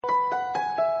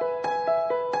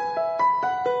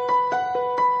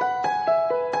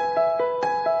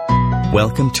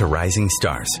Welcome to Rising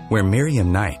Stars, where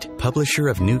Miriam Knight, publisher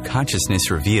of New Consciousness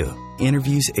Review,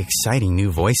 interviews exciting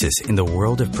new voices in the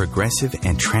world of progressive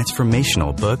and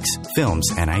transformational books, films,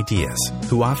 and ideas,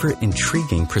 who offer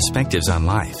intriguing perspectives on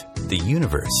life, the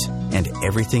universe, and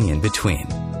everything in between.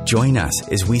 Join us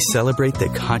as we celebrate the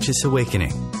conscious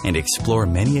awakening and explore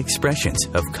many expressions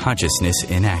of consciousness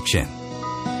in action.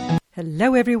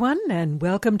 Hello, everyone, and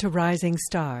welcome to Rising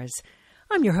Stars.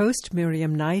 I'm your host,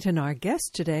 Miriam Knight, and our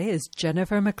guest today is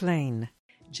Jennifer Mclean.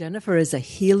 Jennifer is a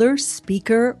healer,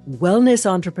 speaker, wellness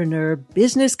entrepreneur,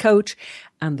 business coach,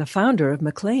 and the founder of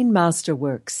Mclean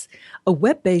Masterworks, a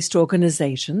web-based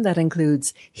organization that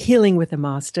includes Healing with the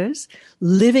Masters,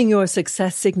 Living Your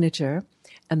Success Signature,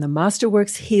 and the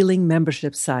Masterworks Healing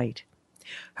membership site.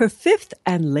 Her fifth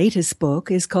and latest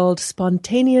book is called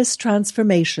Spontaneous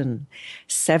Transformation,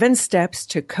 7 Steps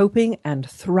to Coping and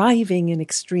Thriving in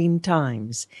Extreme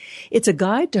Times. It's a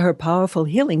guide to her powerful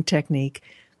healing technique,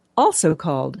 also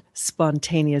called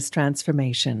Spontaneous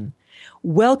Transformation.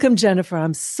 Welcome, Jennifer.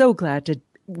 I'm so glad to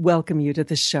welcome you to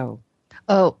the show.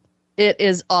 Oh, it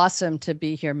is awesome to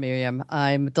be here, Miriam.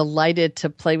 I'm delighted to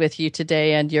play with you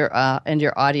today and your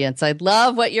audience. I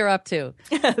love what you're up to.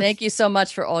 Thank you so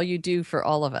much for all you do for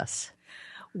all of us.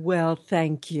 Well,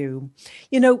 thank you.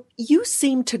 You know, you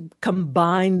seem to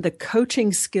combine the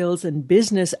coaching skills and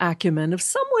business acumen of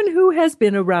someone who has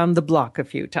been around the block a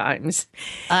few times.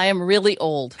 I am really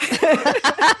old.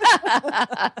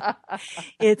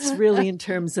 It's really in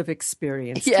terms of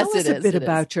experience. Yes, Tell us a bit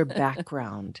about your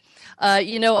background.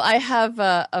 I have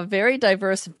a very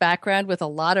diverse background with a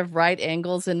lot of right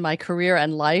angles in my career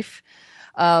and life.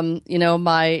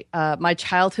 My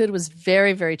childhood was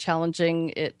very, very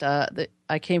challenging.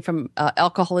 I came from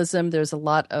alcoholism. There's a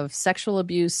lot of sexual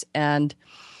abuse, and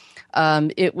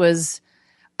it was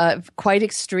quite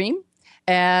extreme.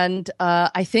 And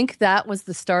I think that was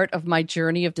the start of my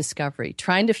journey of discovery,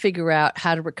 trying to figure out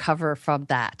how to recover from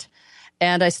that.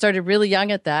 And I started really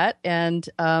young at that, and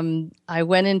I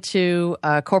went into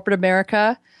corporate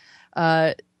America,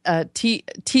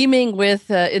 teeming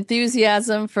with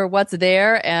enthusiasm for what's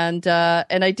there, and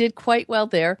I did quite well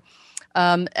there.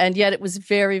 And yet it was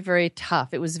very, very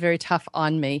tough. It was very tough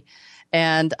on me,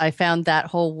 and I found that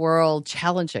whole world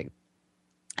challenging.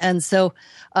 And so,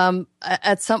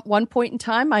 at one point in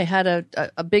time, I had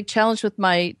a big challenge with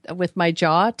my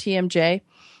jaw, TMJ,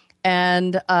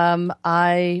 and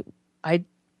I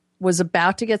was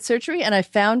about to get surgery, and I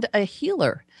found a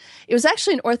healer. It was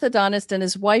actually an orthodontist and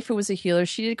his wife, who was a healer.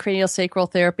 She did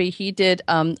craniosacral therapy. He did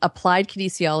applied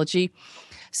kinesiology.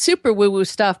 Super woo-woo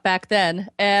stuff back then.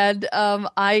 And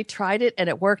I tried it, and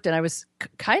it worked, and I was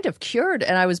kind of cured,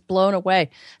 and I was blown away.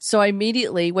 So I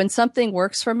immediately, when something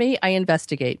works for me, I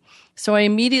investigate. So I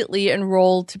immediately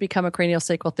enrolled to become a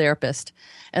craniosacral therapist.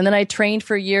 And then I trained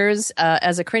for years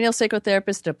as a craniosacral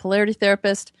therapist, a polarity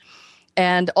therapist,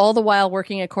 and all the while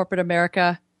working at corporate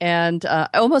America, and I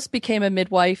almost became a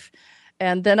midwife.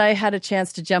 And then I had a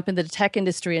chance to jump into the tech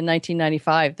industry in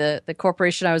 1995. The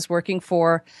corporation I was working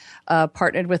for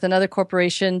partnered with another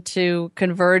corporation to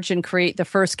converge and create the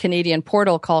first Canadian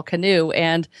portal called Canoe.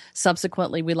 And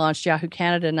subsequently, we launched Yahoo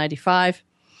Canada in 95.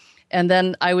 And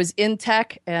then I was in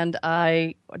tech, and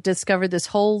I discovered this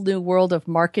whole new world of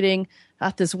marketing.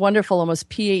 Got this wonderful, almost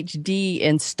PhD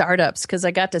in startups, because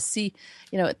I got to see,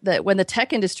 that when the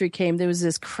tech industry came, there was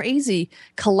this crazy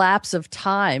collapse of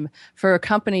time for a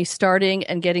company starting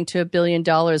and getting to $1 billion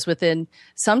within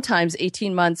sometimes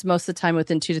 18 months, most of the time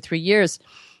within 2 to 3 years.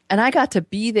 And I got to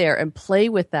be there and play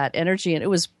with that energy, and it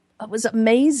was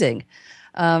amazing.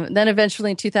 Then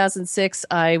eventually in 2006,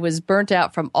 I was burnt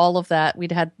out from all of that.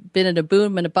 We'd been in a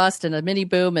boom and a bust and a mini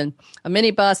boom and a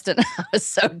mini bust, and I was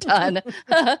so done.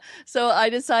 So I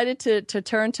decided to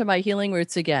turn to my healing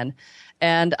roots again.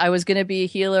 And I was going to be a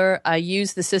healer. I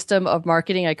used the system of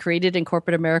marketing I created in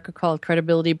corporate America called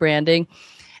credibility branding.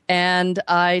 And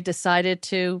I decided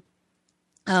to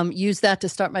use that to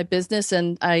start my business.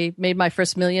 And I made my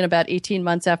first $1 million about 18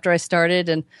 months after I started,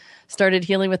 and started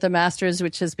Healing with the Masters,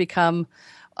 which has become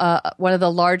one of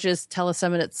the largest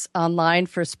teleseminars online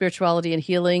for spirituality and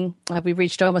healing. We've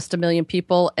reached almost 1 million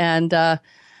people, and now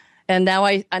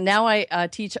I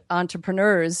teach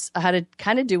entrepreneurs how to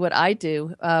kind of do what I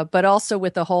do, but also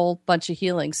with a whole bunch of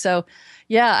healing. So,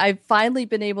 yeah, I've finally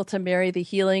been able to marry the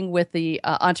healing with the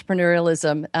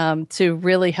entrepreneurialism to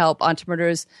really help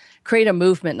entrepreneurs create a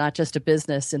movement, not just a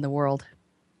business in the world.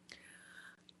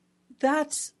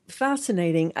 That's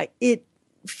fascinating. It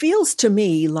feels to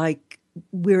me like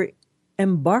we're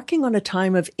embarking on a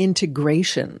time of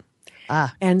integration.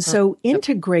 And so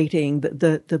integrating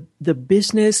the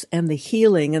business and the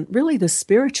healing and really the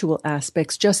spiritual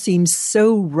aspects just seems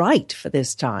so right for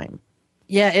this time.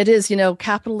 Yeah, it is.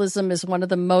 Capitalism is one of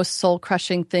the most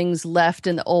soul-crushing things left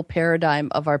in the old paradigm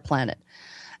of our planet.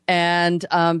 And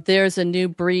there's a new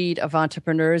breed of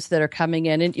entrepreneurs that are coming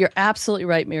in. And you're absolutely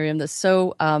right, Miriam. That's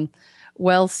so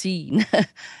well seen.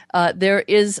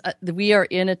 We are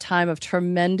in a time of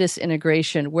tremendous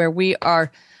integration where we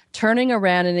are turning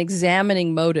around and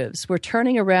examining motives. We're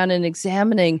turning around and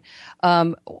examining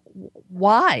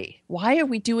why. Why are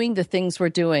we doing the things we're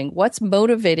doing? What's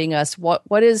motivating us?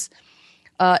 What is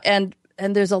and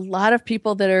there's a lot of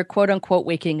people that are quote unquote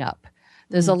waking up.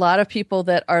 There's a lot of people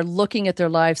that are looking at their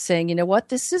lives saying, you know what,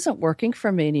 this isn't working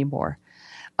for me anymore.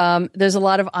 There's a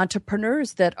lot of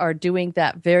entrepreneurs that are doing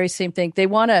that very same thing. They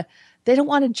don't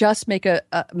want to just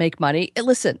make money.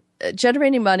 Listen,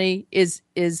 generating money is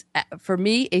for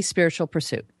me a spiritual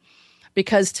pursuit,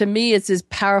 because to me it's this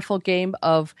powerful game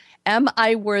of, am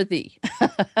I worthy?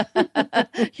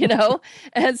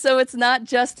 And so it's not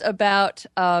just about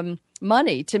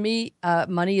money. To me,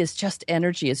 money is just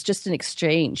energy. It's just an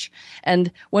exchange.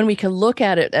 And when we can look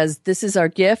at it as this is our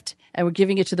gift and we're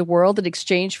giving it to the world in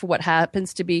exchange for what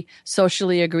happens to be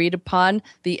socially agreed upon,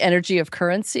 the energy of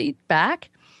currency back,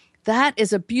 that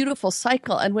is a beautiful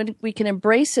cycle. And when we can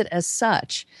embrace it as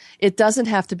such, it doesn't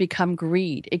have to become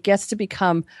greed. It gets to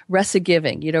become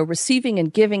reciprocity, receiving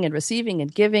and giving and receiving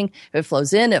and giving. It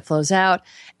flows in, it flows out,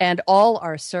 and all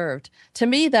are served. To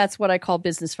me, that's what I call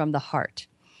business from the heart.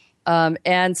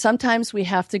 And sometimes we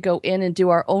have to go in and do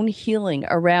our own healing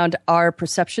around our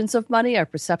perceptions of money, our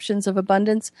perceptions of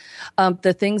abundance,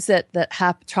 the things that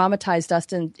have traumatized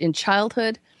us in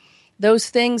childhood.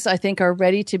 Those things, I think, are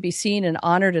ready to be seen and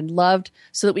honored and loved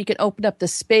so that we can open up the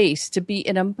space to be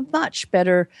in a much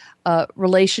better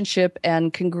relationship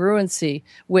and congruency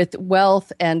with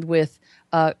wealth and with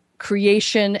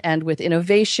creation and with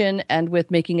innovation and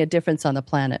with making a difference on the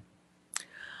planet.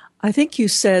 I think you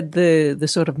said the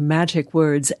sort of magic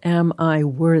words, am I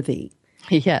worthy?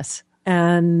 Yes.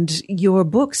 And your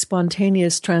book,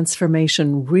 Spontaneous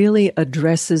Transformation, really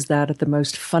addresses that at the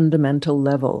most fundamental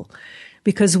level,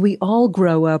 because we all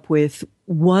grow up with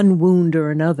one wound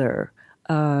or another,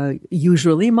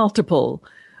 usually multiple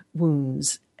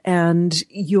wounds. And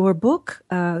your book,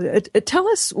 tell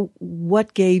us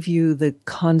what gave you the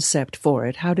concept for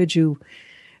it. How did you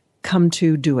come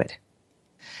to do it?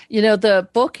 The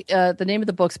book, the name of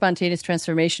the book, Spontaneous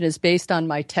Transformation, is based on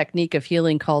my technique of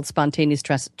healing called Spontaneous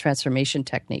Transformation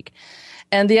Technique.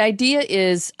 And the idea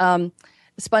is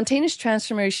spontaneous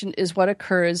transformation is what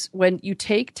occurs when you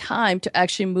take time to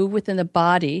actually move within the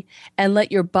body and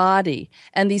let your body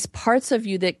and these parts of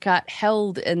you that got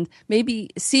held and maybe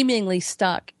seemingly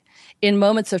stuck in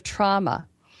moments of trauma,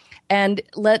 and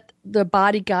let the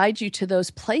body guide you to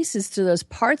those places, to those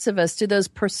parts of us, to those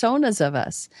personas of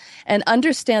us, and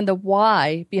understand the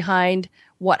why behind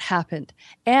what happened.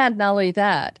 And not only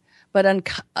that, but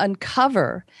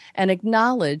uncover and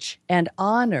acknowledge and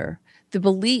honor the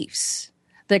beliefs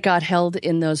that got held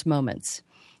in those moments.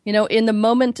 In the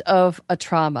moment of a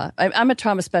trauma, I'm a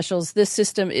trauma specialist. This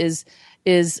system is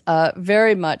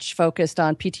very much focused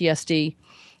on PTSD.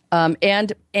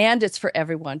 And it's for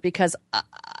everyone, because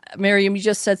Miriam, you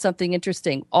just said something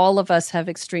interesting. All of us have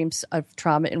extremes of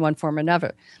trauma in one form or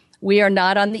another. We are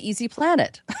not on the easy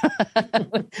planet.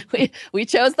 we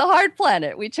chose the hard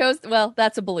planet.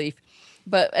 That's a belief,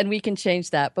 and we can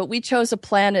change that. But we chose a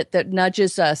planet that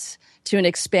nudges us to an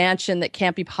expansion that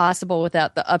can't be possible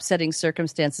without the upsetting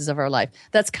circumstances of our life.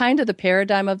 That's kind of the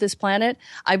paradigm of this planet.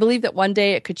 I believe that one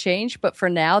day it could change, but for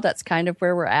now, that's kind of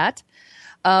where we're at.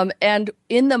 And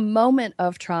in the moment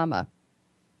of trauma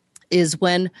is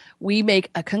when we make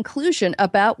a conclusion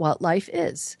about what life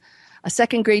is. A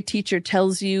second grade teacher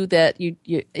tells you that you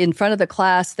in front of the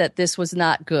class that this was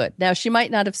not good. Now, she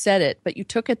might not have said it, but you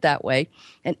took it that way.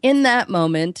 And in that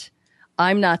moment,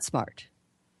 I'm not smart.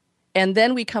 And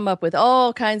then we come up with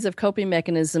all kinds of coping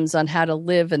mechanisms on how to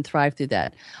live and thrive through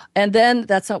that. And then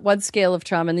that's not one scale of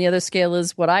trauma. And the other scale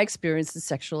is what I experienced is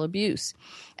sexual abuse.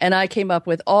 And I came up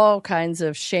with all kinds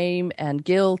of shame and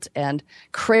guilt and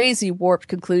crazy warped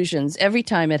conclusions every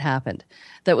time it happened.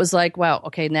 That was like, wow,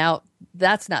 okay, now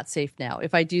that's not safe now.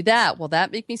 If I do that, will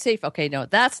that make me safe? Okay, no,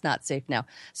 that's not safe now.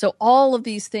 So all of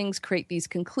these things create these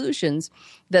conclusions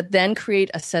that then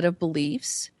create a set of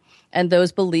beliefs. And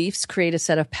those beliefs create a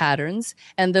set of patterns,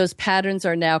 and those patterns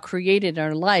are now created in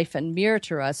our life and mirror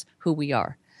to us who we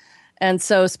are. And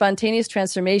so spontaneous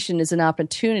transformation is an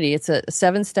opportunity. It's a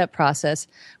 7-step process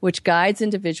which guides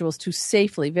individuals to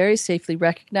safely, very safely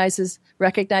recognize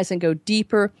and go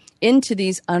deeper into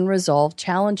these unresolved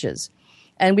challenges.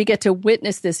 And we get to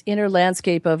witness this inner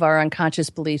landscape of our unconscious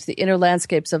beliefs, the inner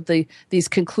landscapes of these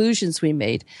conclusions we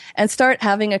made, and start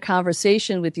having a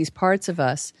conversation with these parts of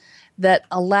us that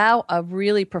allow a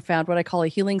really profound, what I call a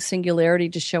healing singularity,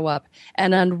 to show up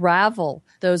and unravel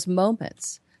those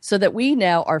moments so that we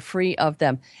now are free of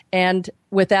them and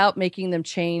without making them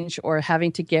change or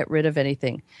having to get rid of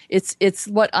anything. It's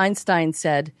what Einstein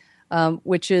said,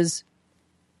 which is,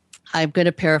 I'm going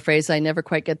to paraphrase. I never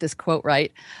quite get this quote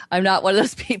right. I'm not one of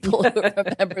those people who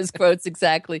remembers quotes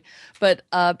exactly. But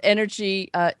energy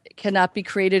cannot be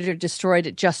created or destroyed.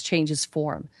 It just changes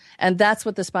form. And that's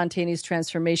what the spontaneous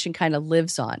transformation kind of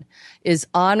lives on, is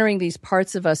honoring these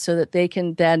parts of us so that they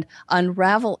can then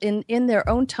unravel in their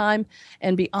own time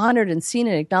and be honored and seen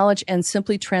and acknowledged and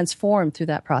simply transform through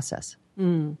that process.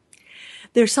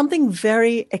 There's something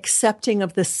very accepting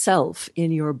of the self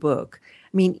in your book.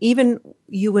 I mean, even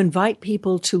you invite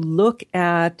people to look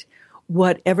at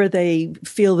whatever they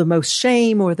feel the most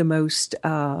shame or the most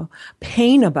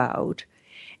pain about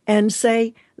and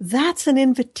say, that's an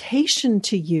invitation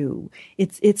to you.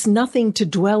 It's nothing to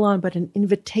dwell on, but an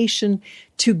invitation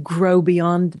to grow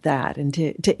beyond that and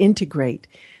to integrate.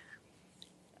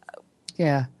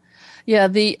 Yeah. Yeah,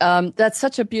 that's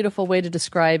such a beautiful way to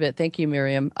describe it. Thank you,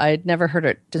 Miriam. I'd never heard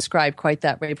it described quite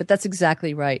that way, but that's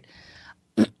exactly right.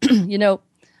 You know,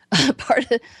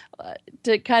 part of,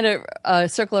 to kind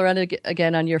of circle around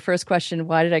again on your first question,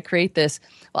 why did I create this?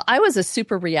 Well, I was a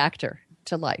super reactor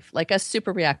to life, like a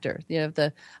super reactor. You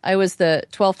know, I was the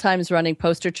 12 times running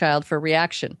poster child for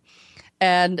reaction.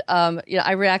 And,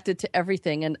 I reacted to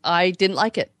everything and I didn't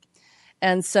like it.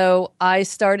 And so I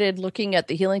started looking at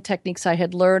the healing techniques I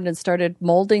had learned and started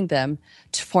molding them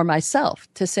for myself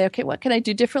to say, okay, what can I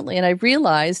do differently? And I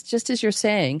realized, just as you're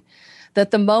saying,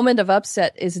 that the moment of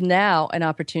upset is now an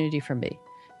opportunity for me.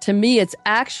 To me, it's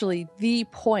actually the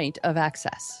point of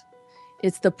access.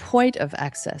 It's the point of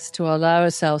access to allow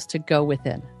ourselves to go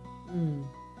within.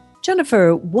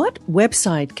 Jennifer, what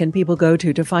website can people go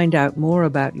to find out more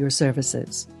about your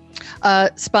services?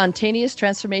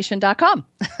 Spontaneoustransformation.com.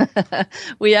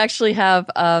 We actually have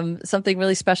something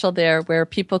really special there where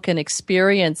people can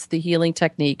experience the healing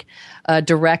technique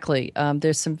directly.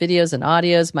 There's some videos and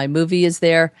audios. My movie is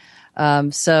there.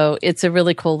 So it's a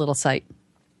really cool little site.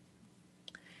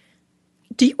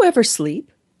 Do you ever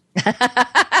sleep?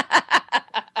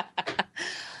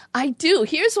 I do.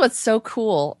 Here's what's so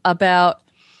cool about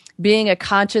being a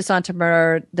conscious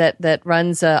entrepreneur that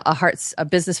runs a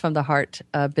business from the heart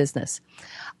business.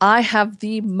 I have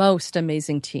the most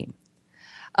amazing team.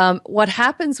 What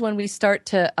happens when we start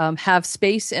to have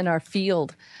space in our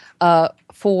field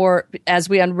as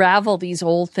we unravel these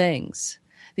old things,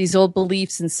 these old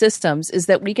beliefs and systems, is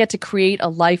that we get to create a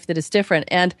life that is different.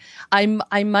 And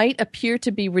I might appear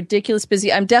to be ridiculous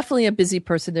busy. I'm definitely a busy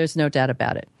person. There's no doubt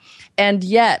about it. And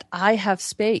yet I have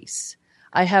space.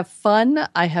 I have fun.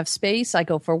 I have space. I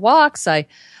go for walks. I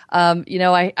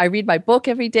read my book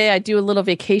every day. I do a little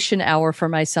vacation hour for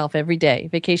myself every day.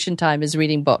 Vacation time is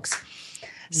reading books.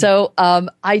 So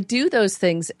I do those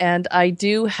things, and I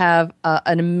do have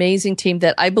an amazing team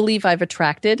that I believe I've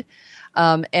attracted.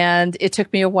 And it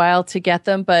took me a while to get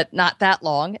them, but not that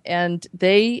long. And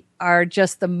they are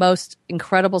just the most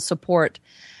incredible support.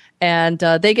 And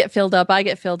they get filled up, I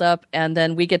get filled up, and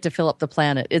then we get to fill up the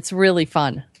planet. It's really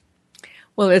fun.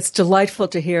 Well, it's delightful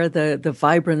to hear the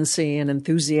vibrancy and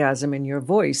enthusiasm in your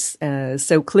voice.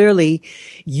 So clearly,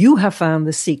 you have found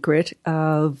the secret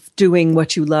of doing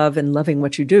what you love and loving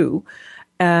what you do.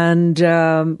 And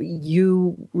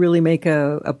you really make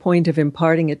a point of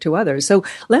imparting it to others. So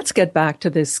let's get back to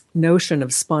this notion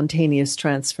of spontaneous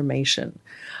transformation.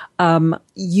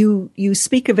 You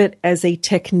speak of it as a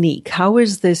technique. How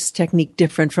is this technique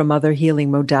different from other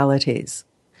healing modalities?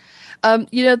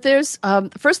 There's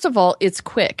first of all, it's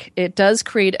quick. It does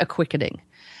create a quickening,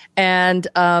 and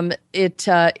it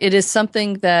is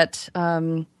something that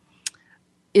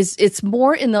it's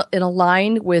more in a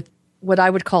line with what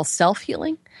I would call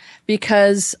self-healing,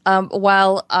 because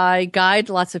while I guide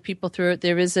lots of people through it,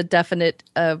 there is a definite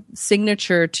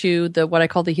signature to what I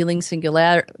call the healing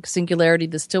singularity,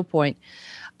 the still point.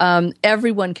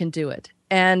 Everyone can do it.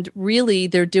 And really,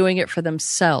 they're doing it for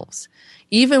themselves.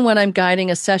 Even when I'm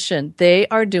guiding a session, they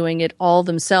are doing it all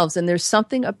themselves. And there's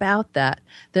something about that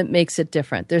makes it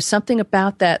different. There's something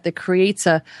about that creates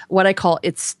what I call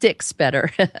it sticks better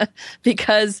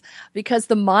because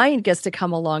the mind gets to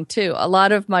come along too. A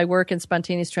lot of my work in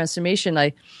spontaneous transformation,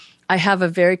 I have a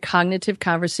very cognitive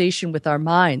conversation with our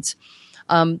minds.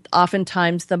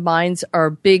 Oftentimes the minds are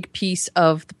a big piece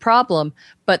of the problem,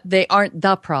 but they aren't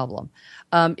the problem.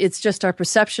 It's just our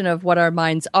perception of what our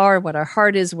minds are, what our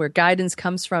heart is, where guidance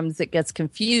comes from that gets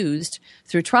confused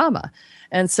through trauma.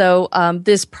 And so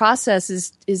this process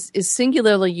is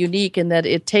singularly unique in that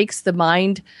it takes the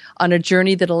mind on a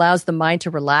journey that allows the mind to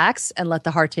relax and let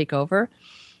the heart take over.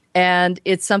 And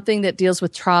it's something that deals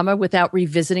with trauma without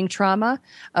revisiting trauma.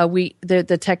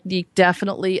 The technique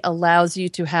definitely allows you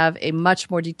to have a much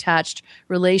more detached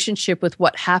relationship with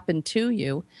what happened to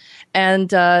you. And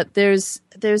there's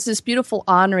this beautiful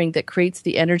honoring that creates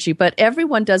the energy, but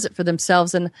everyone does it for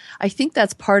themselves. And I think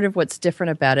that's part of what's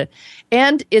different about it.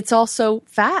 And it's also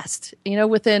fast,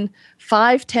 within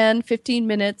 5, 10, 15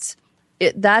 minutes,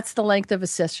 that's the length of a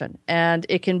session. And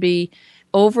it can be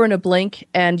over in a blink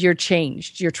and you're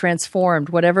changed, you're transformed.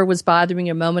 Whatever was bothering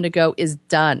you a moment ago is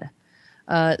done.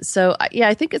 So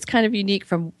I think it's kind of unique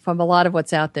from a lot of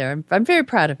what's out there. I'm very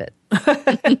proud of it.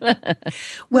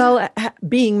 Well,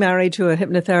 being married to a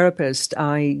hypnotherapist,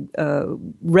 I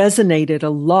resonated a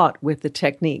lot with the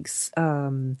techniques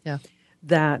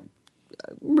that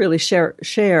really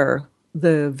share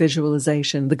the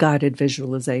visualization, the guided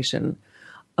visualization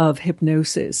of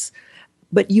hypnosis.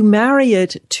 But you marry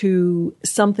it to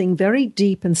something very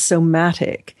deep and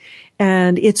somatic.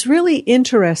 And it's really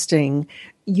interesting.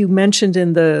 You mentioned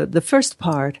in the first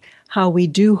part how we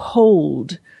do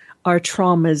hold our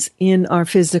traumas in our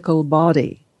physical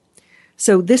body.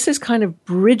 So this is kind of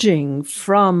bridging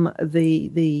from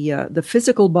the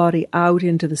physical body out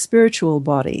into the spiritual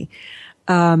body.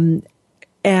 And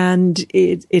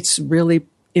it's really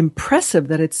impressive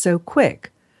that it's so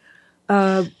quick.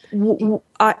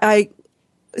 I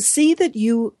see that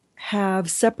you have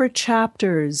separate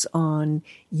chapters on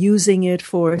using it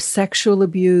for sexual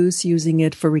abuse, using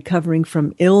it for recovering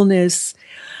from illness.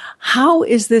 How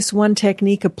is this one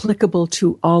technique applicable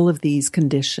to all of these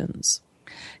conditions?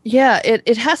 Yeah,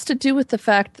 it has to do with the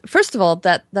fact, first of all,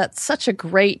 that's such a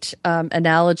great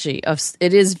analogy of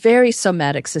it is very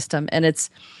somatic system, and it's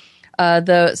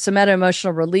the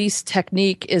somato-emotional release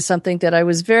technique is something that I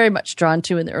was very much drawn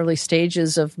to in the early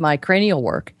stages of my cranial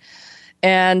work.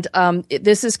 And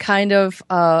this is kind of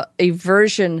a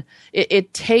version.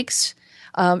 It takes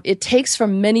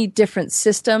from many different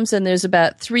systems, and there's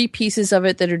about 3 pieces of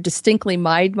it that are distinctly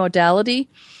my modality,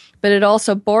 but it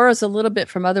also borrows a little bit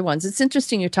from other ones. It's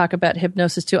interesting you talk about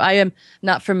hypnosis too. I am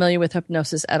not familiar with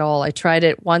hypnosis at all. I tried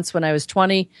it once when I was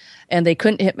 20, and they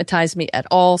couldn't hypnotize me at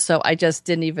all, so I just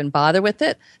didn't even bother with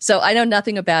it. So I know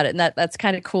nothing about it, and that's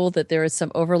kind of cool that there is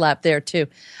some overlap there too.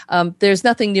 There's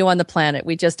nothing new on the planet.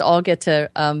 We just all get to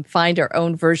find our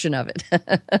own version of it.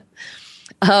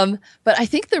 But I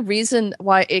think the reason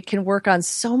why it can work on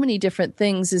so many different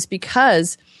things is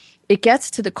because it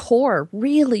gets to the core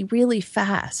really, really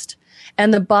fast.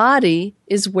 And the body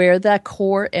is where that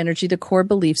core energy, the core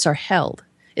beliefs are held.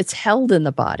 It's held in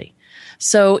the body.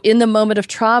 So in the moment of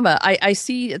trauma, I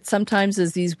see it sometimes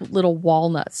as these little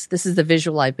walnuts. This is the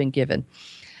visual I've been given,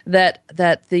 that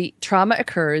the trauma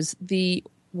occurs, the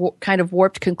kind of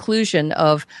warped conclusion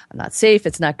of I'm not safe,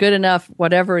 it's not good enough,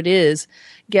 whatever it is,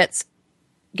 gets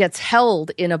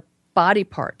held in a body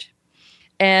part.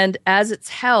 And as it's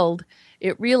held,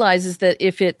 it realizes that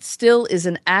if it still is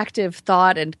an active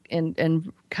thought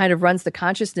and kind of runs the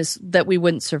consciousness, that we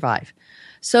wouldn't survive.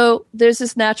 So there's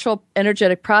this natural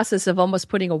energetic process of almost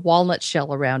putting a walnut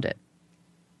shell around it.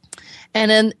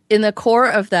 And then in the core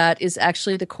of that is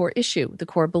actually the core issue, the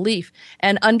core belief.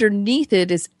 And underneath it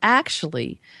is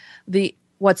actually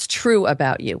what's true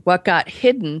about you, what got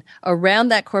hidden around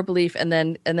that core belief and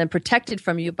then protected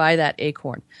from you by that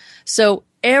acorn. So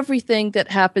everything that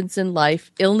happens in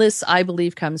life, illness, I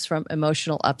believe, comes from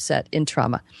emotional upset in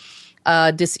trauma.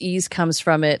 Dis-ease comes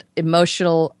from it.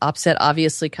 Emotional upset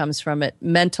obviously comes from it.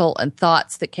 Mental and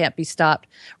thoughts that can't be stopped.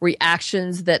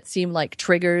 Reactions that seem like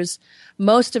triggers.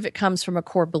 Most of it comes from a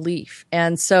core belief.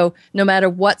 And so no matter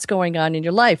what's going on in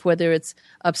your life, whether it's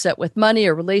upset with money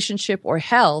or relationship or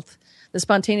health, the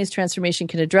spontaneous transformation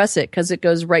can address it because it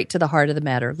goes right to the heart of the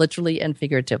matter, literally and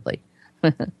figuratively.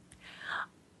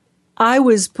 I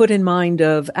was put in mind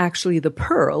of actually the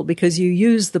pearl because you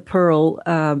use the pearl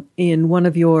in one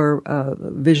of your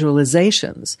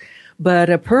visualizations. But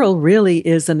a pearl really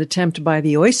is an attempt by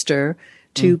the oyster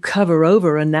to cover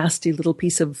over a nasty little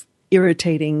piece of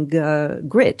irritating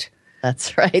grit.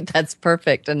 That's right. That's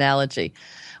perfect analogy.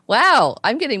 Wow,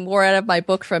 I'm getting more out of my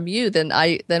book from you than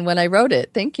when I wrote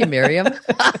it. Thank you, Miriam.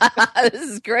 This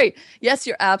is great. Yes,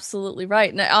 you're absolutely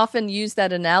right. And I often use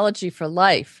that analogy for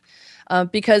life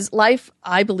because life,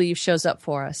 I believe, shows up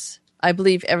for us. I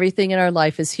believe everything in our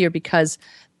life is here because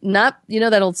that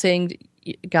old saying,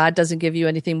 God doesn't give you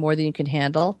anything more than you can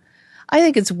handle. I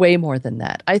think it's way more than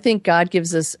that. I think God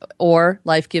gives us, or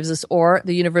life gives us, or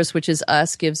the universe, which is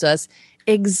us, gives us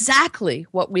exactly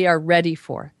what we are ready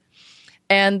for.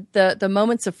 And the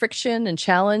moments of friction and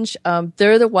challenge,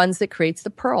 they're the ones that creates the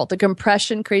pearl. The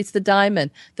compression creates the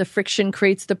diamond. The friction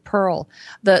creates the pearl.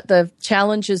 The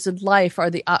challenges of life are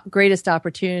the greatest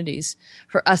opportunities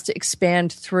for us to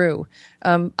expand through.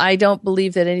 I don't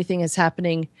believe that anything is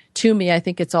happening to me. I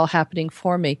think it's all happening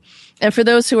for me. And for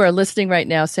those who are listening right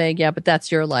now saying, yeah, but that's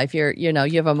your life. You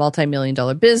have a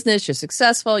multi-million-dollar business. You're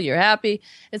successful. You're happy.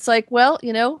 It's like, well,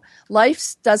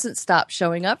 life doesn't stop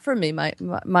showing up for me.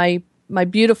 My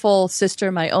beautiful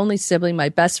sister, my only sibling, my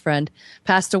best friend,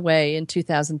 passed away in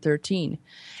 2013.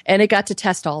 And it got to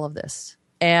test all of this.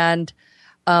 And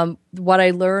what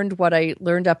I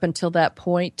learned up until that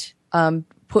point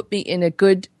put me in a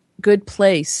good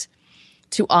place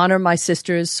to honor my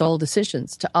sister's soul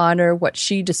decisions, to honor what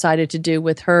she decided to do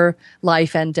with her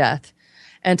life and death,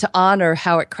 and to honor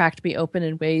how it cracked me open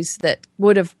in ways that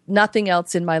nothing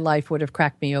else in my life would have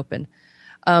cracked me open.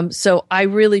 So I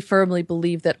really firmly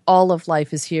believe that all of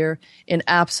life is here in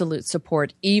absolute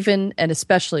support, even and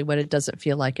especially when it doesn't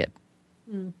feel like it.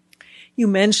 You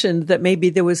mentioned that maybe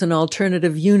there was an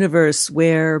alternative universe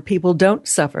where people don't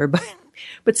suffer,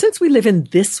 but since we live in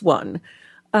this one,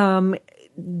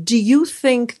 do you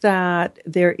think that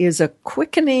there is a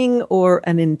quickening or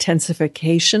an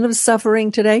intensification of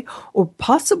suffering today, or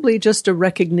possibly just a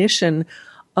recognition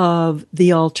of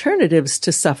the alternatives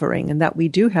to suffering and that we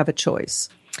do have a choice?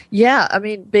 Yeah, I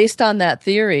mean, based on that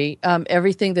theory,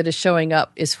 everything that is showing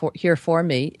up is here for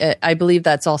me. I believe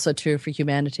that's also true for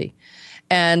humanity.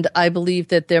 And I believe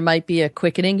that there might be a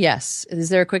quickening. Yes. Is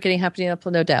there a quickening happening?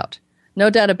 No doubt. No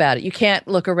doubt about it. You can't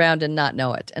look around and not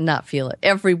know it and not feel it.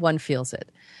 Everyone feels it.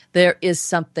 There is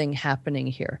something happening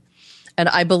here. And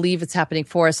I believe it's happening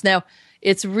for us. Now,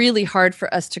 it's really hard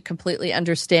for us to completely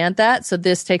understand that. So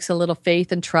this takes a little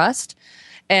faith and trust.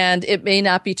 And it may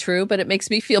not be true, but it makes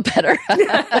me feel better.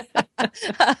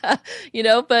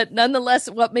 But nonetheless,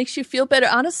 what makes you feel better?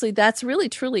 Honestly, that's really,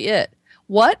 truly it.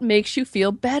 What makes you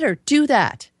feel better? Do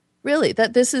that. Really,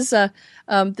 this is the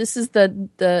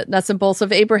nuts and bolts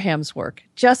of Abraham's work.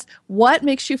 Just what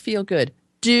makes you feel good?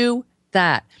 Do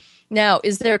that. Now,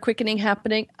 is there a quickening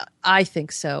happening? I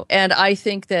think so. And I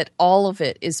think that all of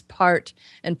it is part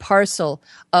and parcel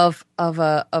of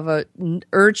a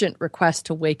urgent request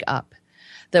to wake up,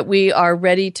 that we are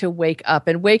ready to wake up.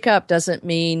 And wake up doesn't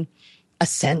mean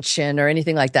ascension or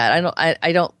anything like that.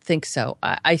 I don't think so.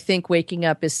 I think waking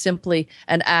up is simply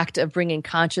an act of bringing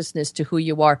consciousness to who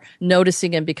you are,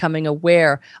 noticing and becoming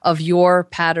aware of your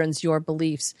patterns, your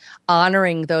beliefs,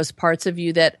 honoring those parts of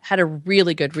you that had a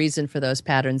really good reason for those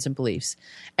patterns and beliefs,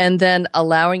 and then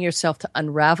allowing yourself to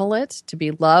unravel it, to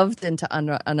be loved into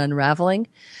an unraveling,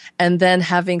 and then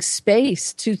having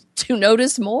space to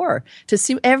notice more, to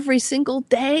see every single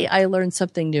day I learn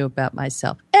something new about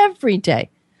myself. Every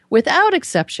day. Without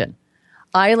exception,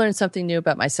 I learn something new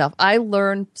about myself. I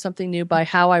learn something new by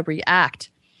how I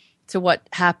react to what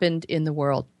happened in the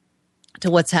world, to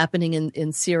what's happening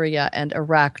in Syria and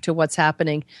Iraq, to what's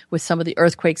happening with some of the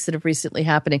earthquakes that have recently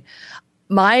happening.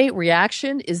 My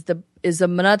reaction is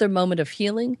another moment of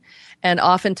healing. And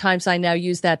oftentimes I now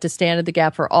use that to stand in the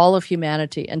gap for all of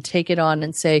humanity and take it on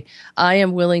and say, I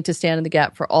am willing to stand in the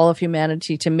gap for all of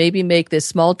humanity to maybe make this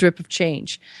small drip of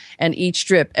change. And each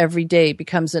drip every day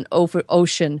becomes an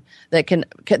ocean that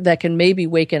can maybe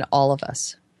waken all of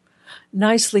us.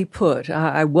 Nicely put.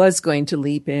 I was going to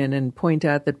leap in and point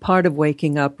out that part of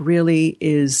waking up really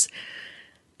is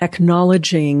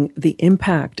acknowledging the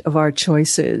impact of our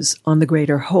choices on the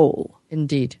greater whole.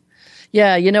 Indeed.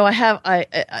 Yeah, I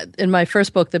in my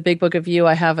first book, The Big Book of You,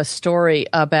 I have a story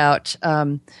about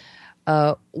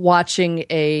watching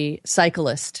a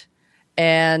cyclist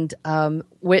and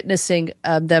witnessing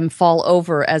them fall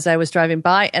over as I was driving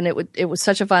by, and it was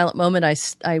such a violent moment.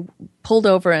 I pulled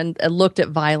over and looked at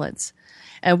violence,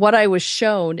 and what I was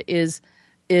shown is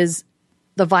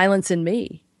the violence in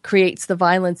me creates the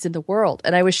violence in the world,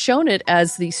 and I was shown it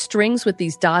as these strings with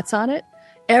these dots on it.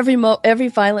 Every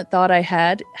violent thought I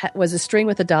had was a string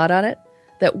with a dot on it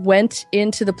that went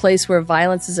into the place where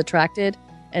violence is attracted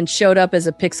and showed up as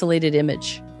a pixelated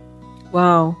image.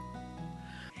 Wow.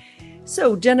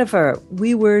 So, Jennifer,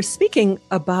 we were speaking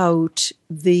about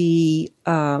the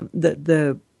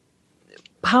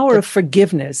power of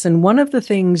forgiveness, and one of the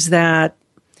things that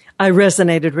I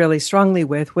resonated really strongly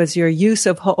with was your use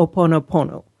of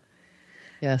Ho'oponopono.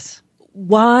 Yes.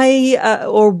 Why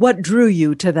or what drew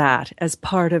you to that as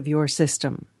part of your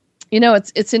system?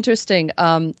 It's interesting.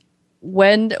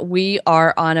 When we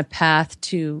are on a path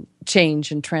to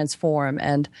change and transform,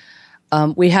 and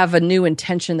we have a new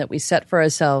intention that we set for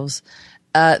ourselves,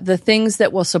 the things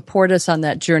that will support us on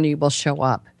that journey will show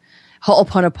up.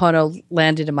 Ho'oponopono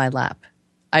landed in my lap.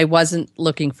 I wasn't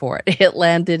looking for it. It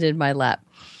landed in my lap.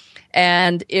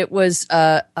 And it was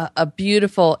a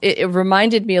beautiful, it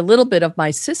reminded me a little bit of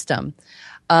my system.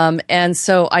 And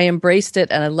so I embraced it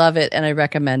and I love it and I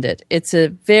recommend it. It's a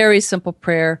very simple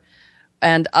prayer.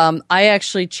 And I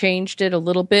actually changed it a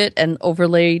little bit and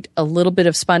overlaid a little bit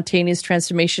of spontaneous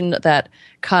transformation, that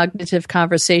cognitive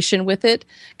conversation with it.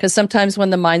 Because sometimes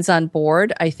when the mind's on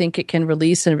board, I think it can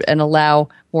release and allow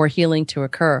more healing to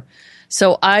occur.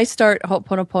 So I start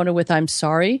Ho'oponopono with I'm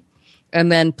sorry,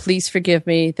 and then please forgive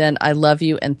me, then I love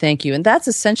you and thank you. And that's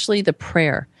essentially the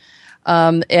prayer.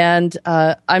 I'm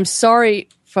sorry,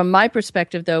 from my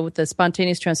perspective, though, with the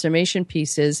spontaneous transformation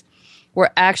pieces, we're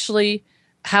actually...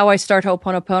 How I start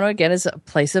Ho'oponopono, again, is a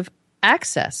place of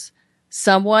access.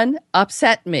 Someone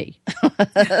upset me.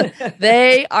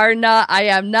 I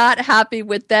am not happy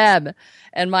with them.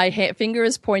 And my finger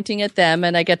is pointing at them,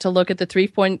 and I get to look at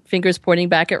the fingers pointing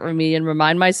back at me and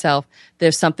remind myself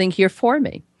there's something here for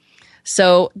me.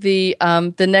 So the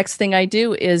next thing I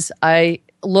do is I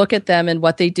look at them and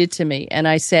what they did to me, and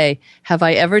I say, have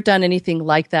I ever done anything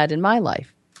like that in my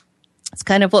life? It's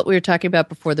kind of what we were talking about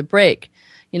before the break.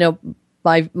 You know,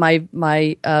 my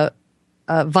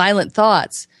violent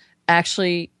thoughts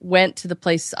actually went to the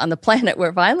place on the planet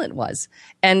where violent was,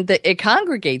 and it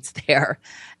congregates there.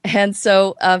 And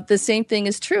so the same thing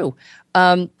is true.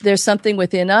 There's something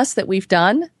within us that we've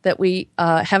done that we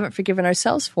haven't forgiven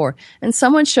ourselves for. And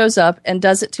someone shows up and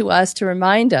does it to us to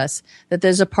remind us that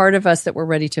there's a part of us that we're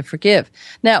ready to forgive.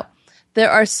 Now,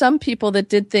 there are some people that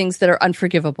did things that are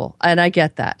unforgivable, and I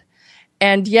get that.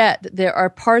 And yet there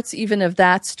are parts even of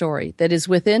that story that is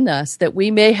within us that we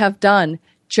may have done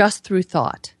just through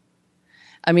thought.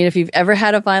 I mean, if you've ever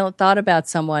had a violent thought about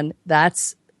someone,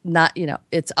 that's not,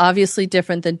 it's obviously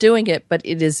different than doing it, but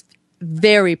it is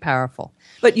very powerful.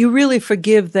 But you really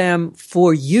forgive them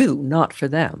for you, not for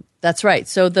them. That's right.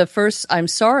 So the first I'm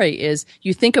sorry is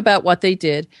you think about what they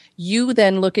did. You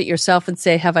then look at yourself and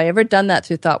say, have I ever done that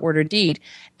through thought, word, or deed?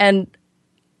 And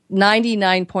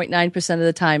 99.9% of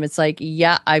the time, it's like,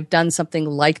 yeah, I've done something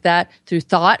like that through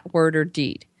thought, word, or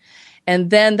deed. And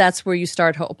then that's where you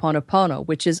start Ho'oponopono,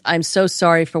 which is, I'm so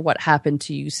sorry for what happened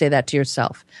to you. Say that to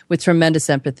yourself with tremendous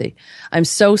empathy. I'm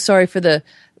so sorry for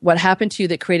what happened to you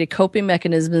that created coping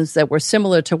mechanisms that were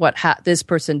similar to what this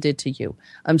person did to you.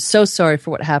 I'm so sorry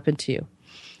for what happened to you.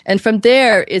 And from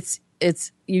there, it's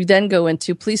you then go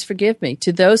into, please forgive me,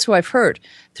 to those who I've hurt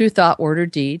through thought, word, or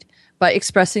deed, by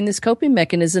expressing this coping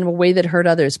mechanism in a way that hurt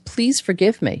others. Please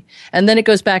forgive me. And then it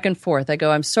goes back and forth. I go,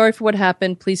 I'm sorry for what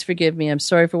happened. Please forgive me. I'm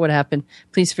sorry for what happened.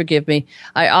 Please forgive me.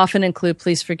 I often include,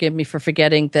 please forgive me for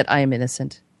forgetting that I am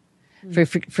innocent.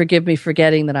 Forgive me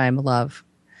forgetting that I am love.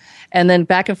 And then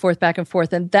back and forth, back and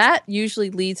forth. And that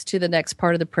usually leads to the next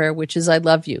part of the prayer, which is I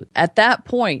love you. At that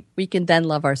point, we can then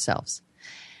love ourselves.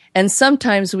 And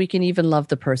sometimes we can even love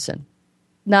the person.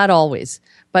 Not always.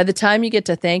 By the time you get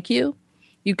to thank you,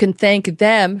 you can thank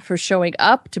them for showing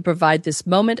up to provide this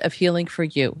moment of healing for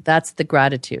you. That's the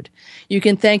gratitude. You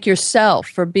can thank yourself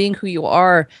for being who you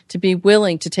are, to be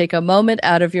willing to take a moment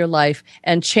out of your life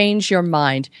and change your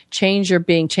mind, change your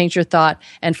being, change your thought,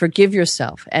 and forgive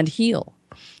yourself and heal,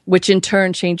 which in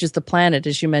turn changes the planet,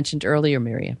 as you mentioned earlier,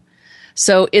 Miriam.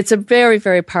 So it's a very,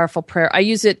 very powerful prayer. I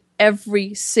use it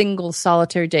every single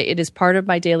solitary day. It is part of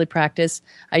my daily practice.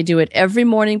 I do it every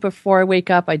morning before I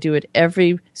wake up. I do it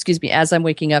as I'm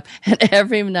waking up, and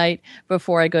every night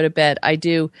before I go to bed. I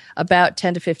do about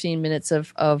 10 to 15 minutes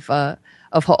of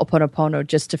Ho'oponopono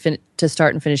just to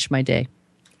start and finish my day.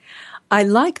 I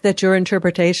like that your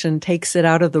interpretation takes it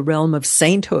out of the realm of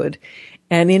sainthood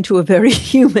and into a very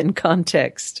human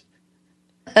context.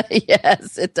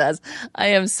 Yes, it does. I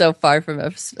am so far from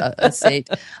a saint.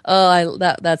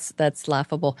 That's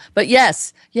laughable. But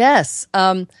yes.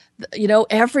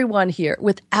 Everyone here,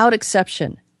 without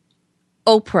exception,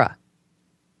 Oprah,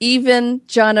 even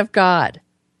John of God,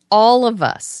 all of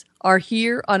us are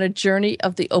here on a journey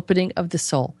of the opening of the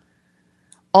soul.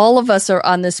 All of us are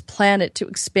on this planet to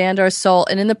expand our soul,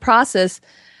 and in the process,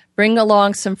 bring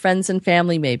along some friends and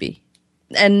family, maybe.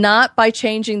 And not by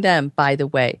changing them, by the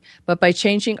way, but by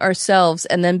changing ourselves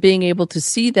and then being able to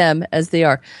see them as they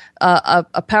are.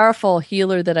 A powerful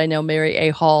healer that I know, Mary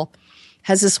A. Hall,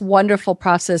 has this wonderful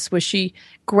process where she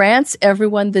grants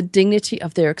everyone the dignity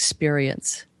of their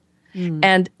experience.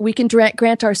 And we can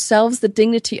grant ourselves the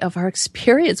dignity of our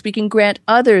experience. We can grant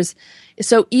others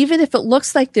So even if it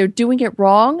looks like they're doing it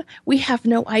wrong, we have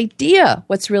no idea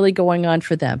what's really going on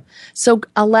for them. So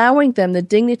allowing them the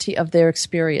dignity of their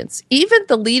experience, even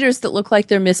the leaders that look like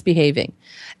they're misbehaving.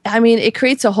 I mean, it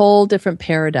creates a whole different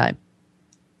paradigm.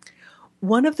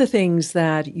 One of the things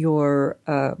that your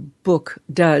book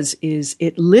does is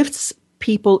it lifts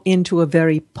people into a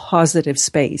very positive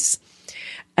space.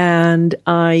 And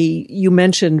you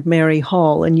mentioned Mary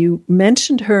Hall, and you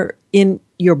mentioned her in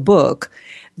your book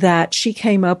that she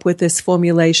came up with this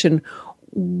formulation.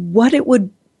 What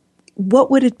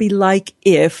would it be like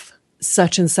if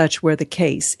such and such were the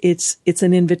case? It's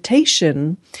an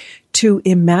invitation to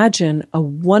imagine a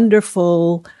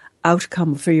wonderful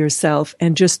outcome for yourself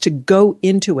and just to go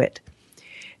into it.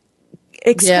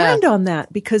 Expand on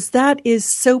that, because that is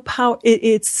so powerful.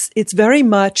 It's very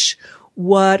much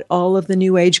what all of the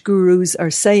New Age gurus are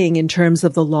saying in terms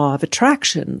of the law of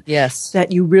attraction. Yes.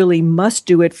 That you really must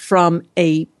do it from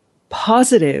a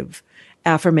positive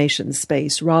affirmation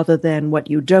space rather than what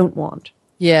you don't want.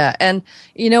 Yeah. And,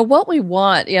 what we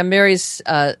want, Mary's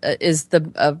is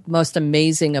the most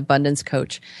amazing abundance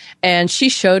coach. And she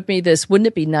showed me this, wouldn't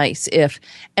it be nice if,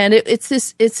 and it's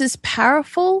this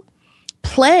powerful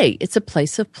play. It's a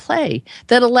place of play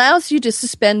that allows you to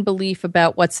suspend belief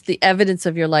about what's the evidence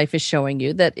of your life is showing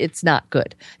you that it's not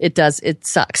good. It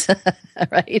sucks,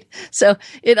 right? So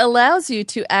it allows you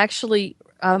to actually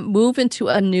move into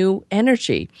a new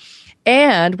energy.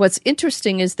 And what's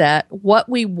interesting is that what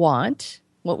we want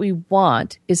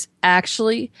is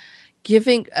actually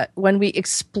giving, when we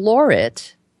explore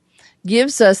it,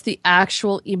 gives us the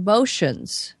actual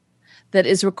emotions that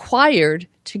is required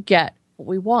to get what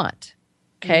we want.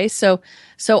 Okay, so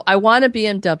I want a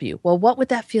BMW. Well, what would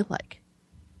that feel like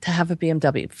to have a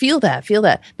BMW? Feel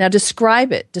that. Now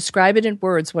describe it. Describe it in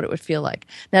words what it would feel like.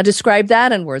 Now describe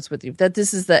that in words with you. That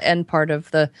this is the end part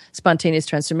of the spontaneous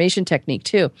transformation technique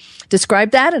too. Describe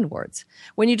that in words.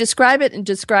 When you describe it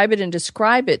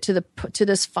to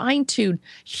this fine-tuned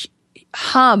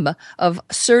hum of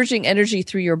surging energy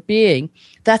through your being,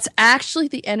 that's actually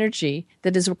the energy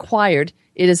that is required.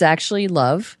 It is actually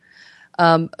love.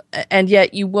 And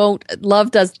yet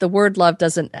the word love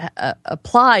doesn't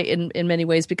apply in many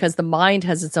ways because the mind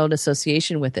has its own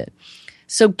association with it.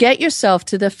 So get yourself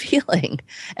to the feeling.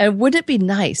 And wouldn't it be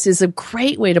nice is a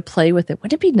great way to play with it.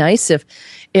 Wouldn't it be nice if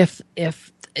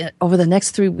over the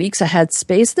next 3 weeks I had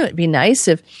space? It would be nice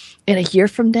if in a year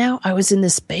from now I was in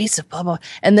this space of blah, blah,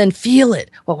 and then feel it.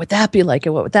 What would that be like?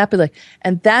 And what would that be like?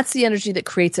 And that's the energy that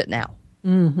creates it now.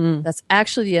 Mm-hmm. That's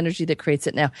actually the energy that creates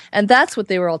it now. And that's what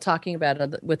they were all talking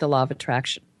about with the law of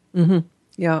attraction. Mm-hmm.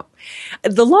 Yeah.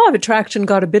 The law of attraction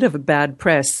got a bit of a bad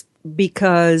press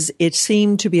because it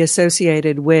seemed to be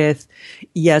associated with,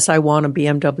 yes, I want a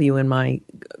BMW in my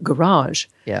garage.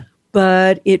 Yeah.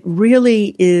 But it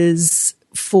really is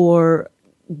for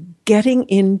getting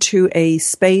into a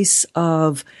space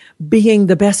of being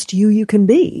the best you can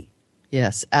be.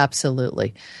 Yes,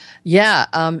 absolutely. Yeah,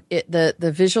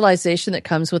 the visualization that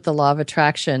comes with the law of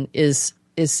attraction is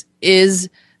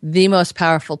the most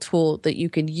powerful tool that you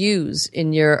can use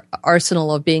in your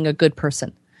arsenal of being a good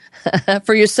person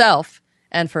for yourself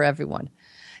and for everyone.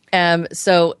 And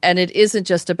it isn't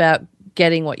just about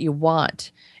getting what you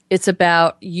want. It's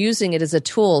about using it as a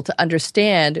tool to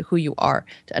understand who you are,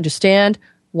 to understand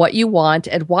what you want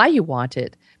and why you want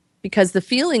it, because the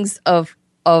feelings of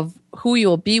who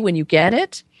you'll be when you get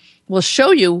it will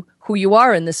show you who you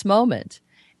are in this moment.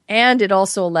 And it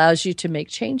also allows you to make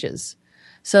changes.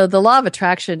 So the law of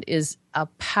attraction is a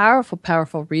powerful,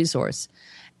 powerful resource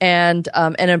and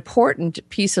an important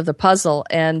piece of the puzzle.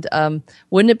 And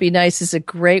wouldn't it be nice is a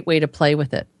great way to play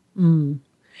with it. Mm.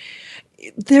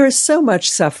 There is so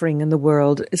much suffering in the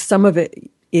world. Some of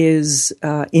it is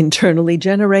internally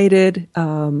generated,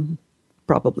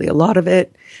 probably a lot of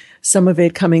it. Some of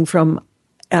it coming from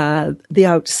the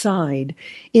outside.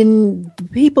 In the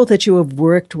people that you have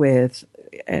worked with,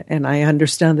 and I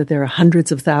understand that there are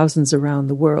hundreds of thousands around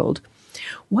the world,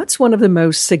 what's one of the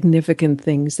most significant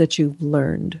things that you've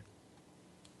learned?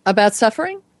 About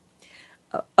suffering?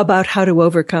 About how to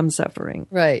overcome suffering.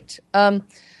 Right.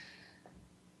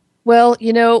 Well,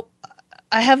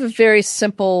 I have a very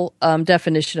simple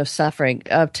definition of suffering.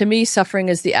 To me, suffering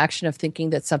is the action of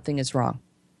thinking that something is wrong.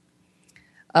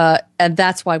 And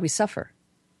that's why we suffer.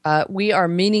 We are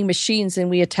meaning machines and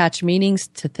we attach meanings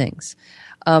to things.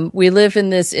 We live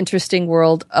in this interesting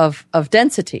world of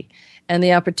density, and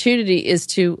the opportunity is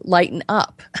to lighten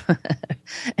up.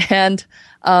 And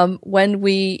when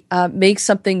we make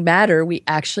something matter, we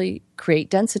actually create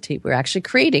density. We're actually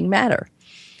creating matter.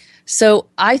 So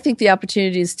I think the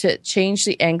opportunity is to change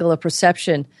the angle of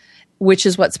perception which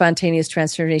is what spontaneous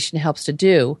transformation helps to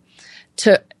do,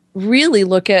 to really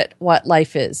look at what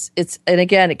life is. And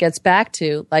again, it gets back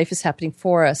to life is happening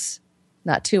for us,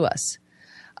 not to us.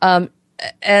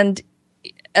 And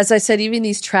as I said, even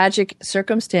these tragic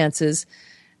circumstances,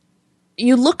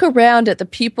 you look around at the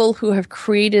people who have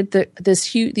created these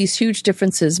huge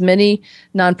differences. Many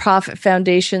nonprofit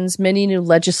foundations, many new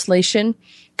legislation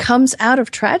comes out of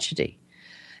tragedy,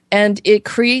 and it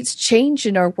creates change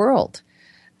in our world.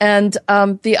 And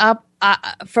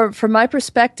from my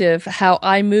perspective, how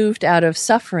I moved out of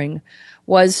suffering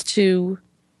was to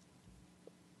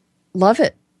love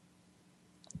it,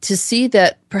 to see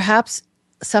that perhaps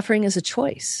suffering is a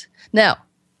choice. Now,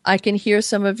 I can hear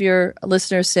some of your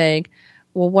listeners saying,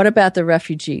 well, what about the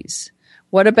refugees?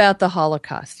 What about the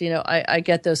Holocaust? I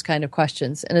get those kind of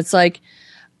questions. And it's like,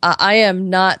 I am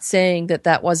not saying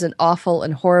that wasn't awful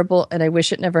and horrible, and I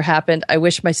wish it never happened. I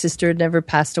wish my sister had never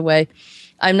passed away.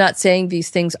 I'm not saying these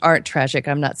things aren't tragic.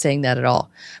 I'm not saying that at all.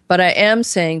 But I am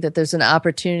saying that there's an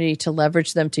opportunity to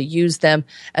leverage them, to use them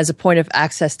as a point of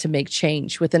access to make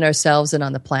change within ourselves and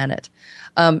on the planet.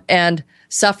 And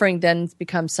suffering then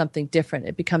becomes something different.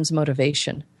 It becomes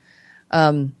motivation.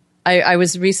 I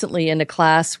was recently in a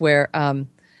class where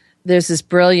there's this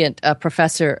brilliant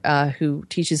professor who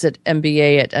teaches at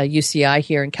MBA at UCI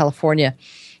here in California.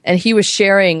 And he was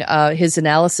sharing his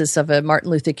analysis of a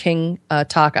Martin Luther King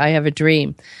talk, I Have a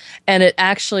Dream. And it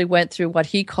actually went through what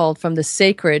he called from the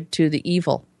sacred to the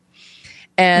evil.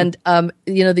 And,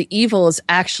 the evil is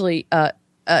actually,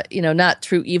 not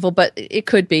true evil, but it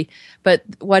could be. But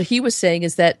what he was saying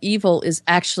is that evil is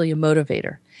actually a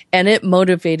motivator. And it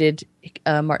motivated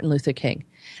Martin Luther King.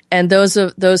 And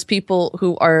those people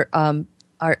who are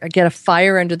get a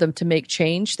fire under them to make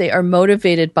change, they are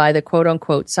motivated by the quote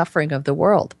unquote suffering of the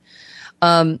world.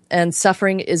 And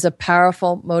suffering is a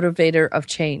powerful motivator of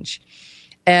change.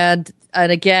 And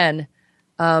again,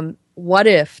 what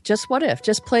if, just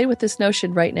play with this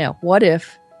notion right now. What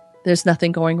if there's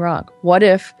nothing going wrong? What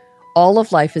if all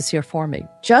of life is here for me?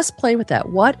 Just play with that.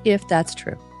 What if that's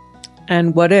true?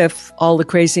 And what if all the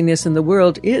craziness in the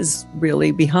world is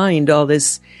really behind all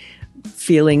this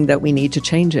feeling that we need to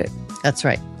change it? That's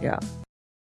right. Yeah.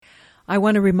 I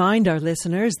want to remind our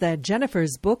listeners that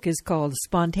Jennifer's book is called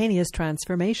Spontaneous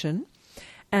Transformation,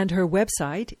 and her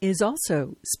website is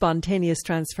also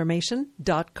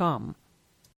spontaneoustransformation.com.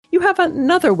 You have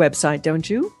another website, don't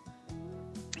you?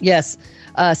 Yes,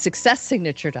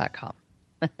 successsignature.com.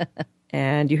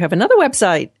 And you have another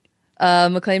website.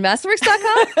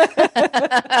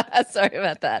 McLeanMasterworks.com. Sorry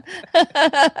about that.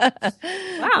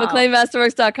 Wow.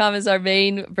 McLeanMasterworks.com is our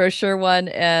main brochure one,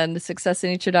 and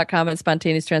SuccessSignature.com and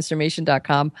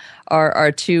SpontaneousTransformation.com are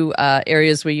our two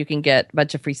areas where you can get a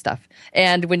bunch of free stuff.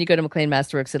 And when you go to McLean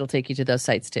Masterworks, it'll take you to those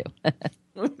sites too.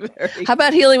 How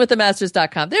about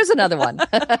HealingWithTheMasters.com? There's another one.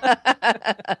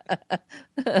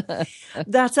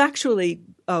 That's actually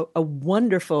a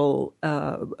wonderful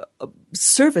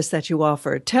service that you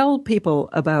offer. Tell people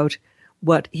about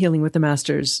what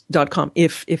HealingWithTheMasters.com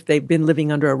if they've been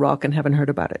living under a rock and haven't heard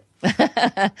about it.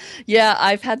 Yeah,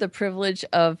 I've had the privilege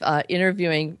of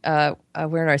interviewing, we're in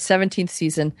our 17th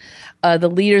season, the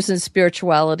leaders in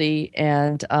spirituality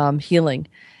and healing.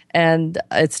 And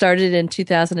it started in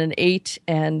 2008,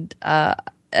 and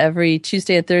every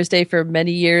Tuesday and Thursday for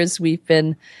many years, we've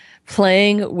been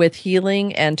playing with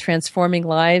healing and transforming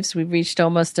lives. We've reached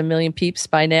almost 1 million peeps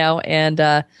by now, and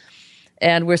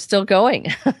we're still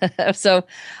going. So,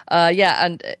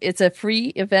 and it's a free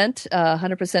event,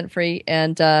 100% free,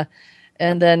 and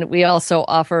then we also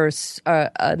offer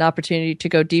an opportunity to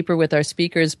go deeper with our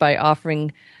speakers by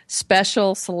offering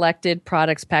special selected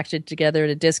products packaged together at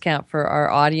a discount for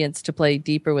our audience to play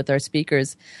deeper with our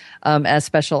speakers as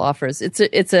special offers.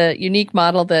 It's a unique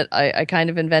model that I kind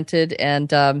of invented, and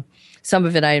some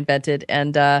of it I invented,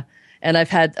 and I've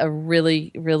had a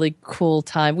really, really cool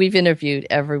time. We've interviewed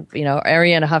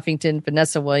Arianna Huffington,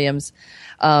 Vanessa Williams,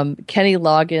 Kenny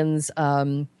Loggins,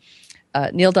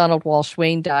 Neil Donald Walsh,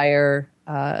 Wayne Dyer,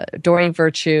 Doreen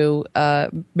Virtue,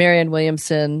 Marianne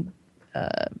Williamson.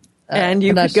 And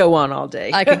you could go on all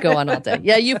day. I could go on all day.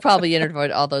 Yeah, you probably interviewed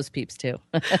all those peeps too.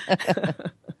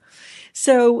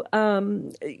 So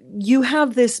you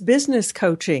have this business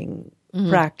coaching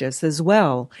practice as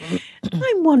well.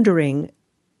 I'm wondering,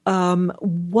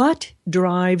 what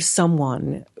drives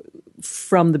someone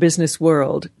from the business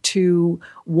world to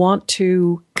want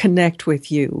to connect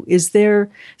with you? Is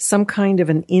there some kind of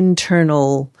an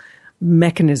internal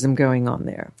mechanism going on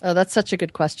there? Oh, that's such a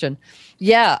good question.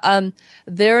 Yeah,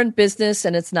 they're in business,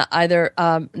 and it's not either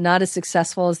not as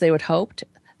successful as they would hoped.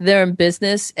 They're in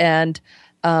business, and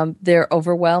they're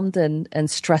overwhelmed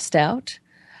and stressed out.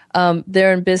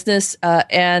 They're in business,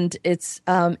 and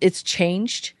it's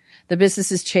changed. The business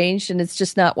has changed, and it's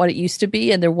just not what it used to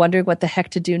be, and they're wondering what the heck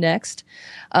to do next.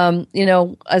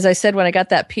 As I said, when I got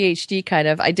that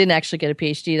PhD, I didn't actually get a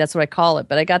PhD, that's what I call it,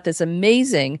 but I got this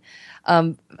amazing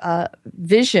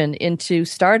vision into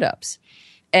startups.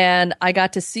 And I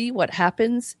got to see what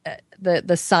happens,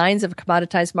 the signs of a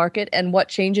commoditized market, and what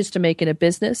changes to make in a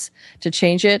business to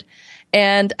change it.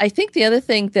 And I think the other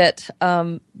thing that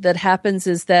happens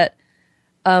is that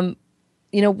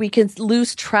we can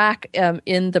lose track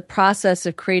in the process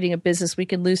of creating a business. We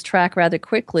can lose track rather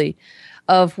quickly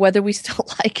of whether we still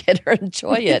like it or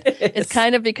enjoy it. It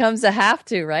kind of becomes a have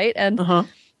to, right?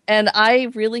 And I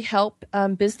really help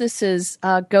businesses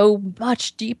go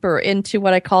much deeper into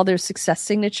what I call their success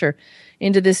signature,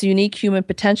 into this unique human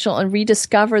potential, and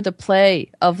rediscover the play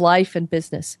of life and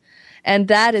business. And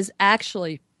that is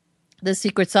actually the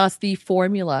secret sauce, the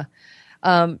formula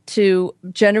to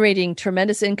generating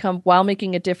tremendous income while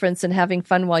making a difference and having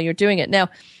fun while you're doing it. Now,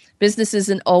 business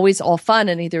isn't always all fun,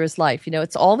 and neither is life.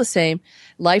 It's all the same.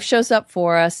 Life shows up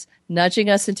for us, nudging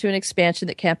us into an expansion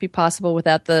that can't be possible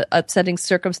without the upsetting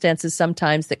circumstances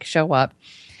sometimes that show up.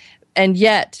 And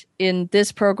yet, in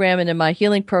this program and in my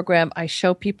healing program, I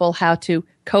show people how to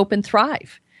cope and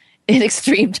thrive in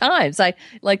extreme times.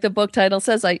 Like the book title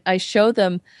says, I show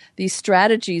them these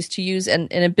strategies to use.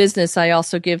 And in a business, I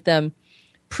also give them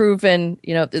proven,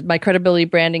 my credibility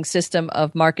branding system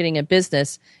of marketing and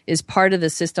business is part of the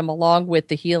system along with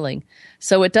the healing.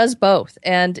 So it does both.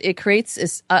 And it creates,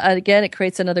 it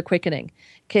creates another quickening.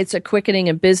 It creates a quickening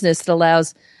in business that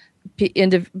allows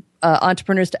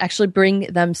entrepreneurs to actually bring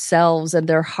themselves and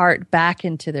their heart back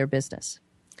into their business.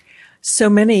 So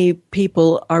many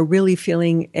people are really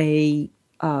feeling a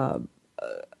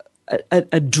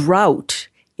drought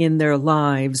in their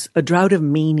lives, a drought of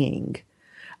meaning.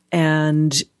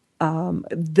 And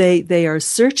they are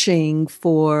searching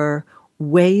for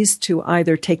ways to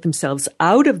either take themselves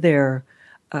out of their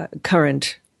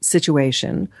current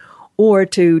situation or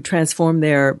to transform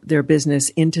their business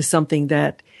into something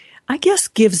that I guess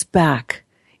gives back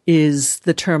is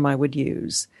the term I would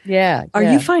use. Yeah. Are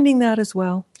you finding that as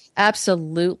well?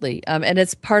 Absolutely. And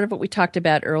it's part of what we talked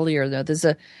about earlier, though.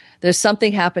 There's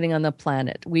something happening on the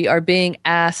planet. We are being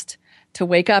asked to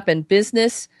wake up, and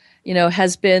business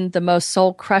has been the most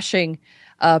soul-crushing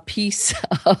piece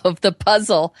of the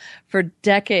puzzle for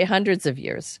hundreds of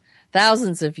years,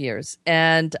 thousands of years.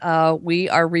 And we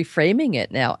are reframing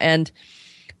it now. And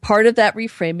part of that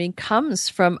reframing comes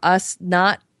from us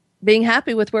not being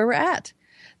happy with where we're at.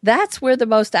 That's where the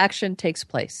most action takes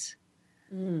place.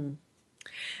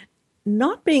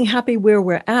 Not being happy where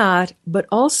we're at, but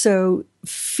also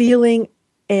feeling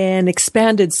an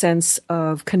expanded sense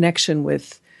of connection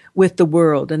with the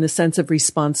world and a sense of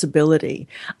responsibility.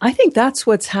 I think that's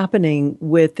what's happening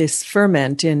with this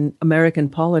ferment in American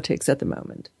politics at the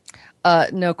moment.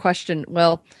 No question.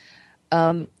 Well,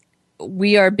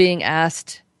 we are being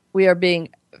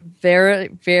very,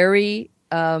 very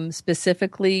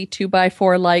specifically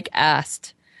 2x4-like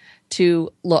asked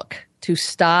to look, to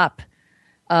stop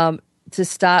the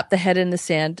head in the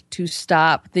sand, to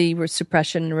stop the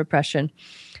suppression and repression,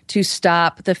 to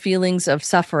stop the feelings of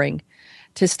suffering,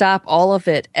 to stop all of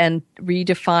it and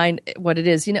redefine what it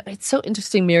is. It's so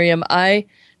interesting, Miriam. I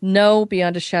know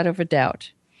beyond a shadow of a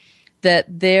doubt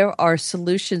that there are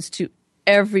solutions to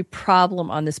every problem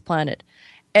on this planet.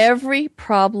 Every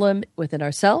problem within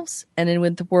ourselves and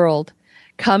with the world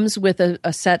comes with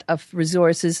a set of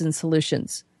resources and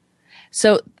solutions.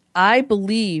 So I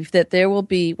believe that there will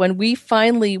be, when we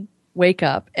finally wake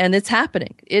up, and it's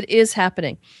happening, it is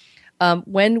happening.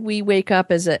 When we wake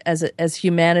up as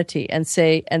humanity and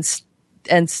say and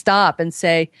stop and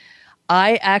say,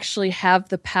 I actually have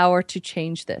the power to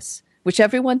change this, which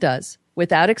everyone does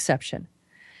without exception.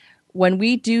 When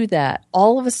we do that,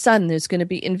 all of a sudden there's going to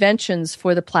be inventions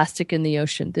for the plastic in the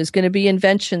ocean. There's going to be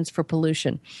inventions for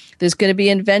pollution. There's going to be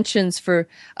inventions for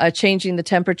changing the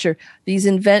temperature. We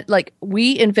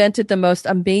invented the most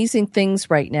amazing things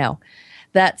right now.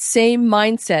 That same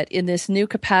mindset in this new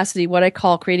capacity, what I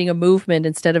call creating a movement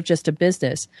instead of just a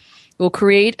business, will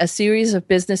create a series of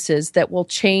businesses that will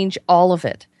change all of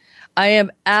it. I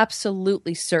am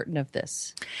absolutely certain of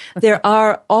this. There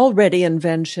are already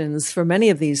inventions for many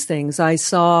of these things. I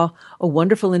saw a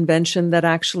wonderful invention that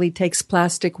actually takes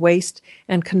plastic waste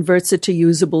and converts it to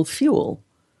usable fuel.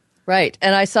 Right.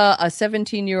 And I saw a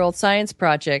 17-year-old science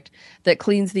project that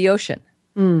cleans the ocean.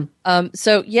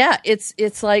 So yeah,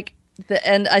 it's like,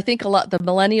 and I think the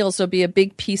millennials will be a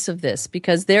big piece of this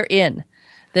because they're in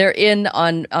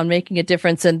on making a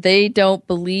difference, and they don't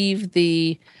believe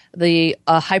the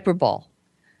hyperbole.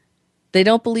 they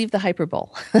don't believe the hyperbole.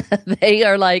 They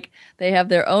are like, they have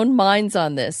their own minds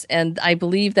on this. And I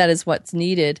believe that is what's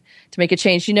needed to make a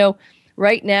change.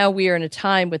 Right now we are in a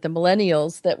time with the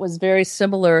millennials that was very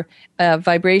similar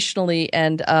vibrationally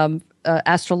and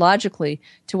astrologically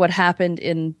to what happened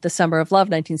in the Summer of Love,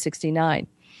 1969.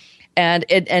 And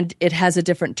it has a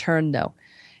different turn, though.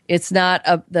 It's not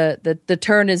the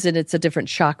turn is in it's a different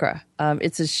chakra.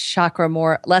 It's a chakra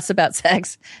less about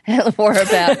sex and more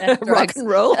about rock and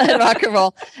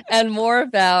roll, and more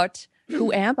about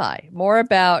who am I? More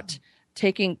about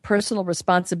taking personal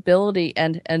responsibility,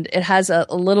 and it has a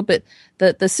little bit.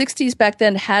 The 60s back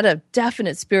then had a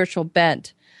definite spiritual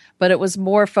bent, but it was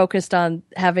more focused on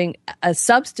having a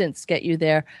substance get you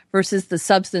there versus the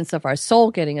substance of our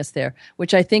soul getting us there,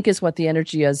 which I think is what the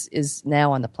energy is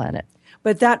now on the planet.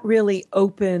 But that really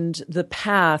opened the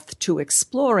path to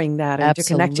exploring that and to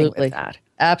connecting with that.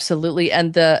 Absolutely.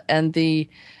 And the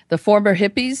former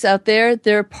hippies out there,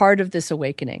 they're part of this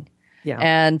awakening. Yeah.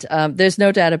 And there's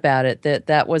no doubt about it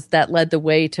that led the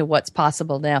way to what's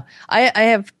possible now.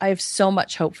 I have so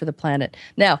much hope for the planet.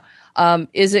 Now,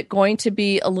 is it going to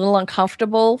be a little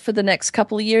uncomfortable for the next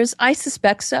couple of years? I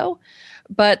suspect so.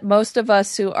 But most of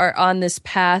us who are on this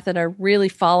path and are really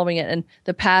following it, and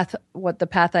what the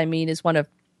path I mean is one of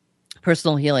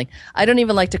personal healing. I don't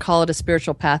even like to call it a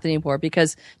spiritual path anymore,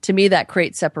 because to me that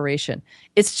creates separation.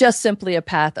 It's just simply a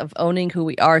path of owning who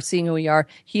we are, seeing who we are,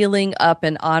 healing up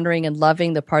and honoring and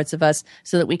loving the parts of us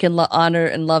so that we can honor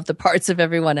and love the parts of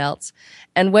everyone else.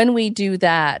 And when we do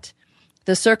that,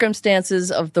 the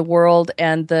circumstances of the world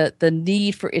and the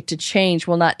need for it to change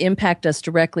will not impact us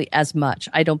directly as much,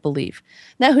 I don't believe.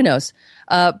 Now, who knows?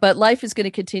 But life is going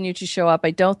to continue to show up. I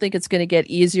don't think it's going to get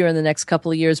easier in the next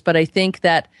couple of years, but I think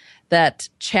that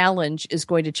challenge is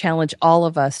going to challenge all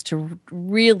of us to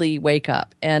really wake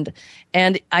up. And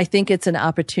I think it's an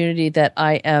opportunity that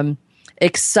I am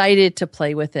excited to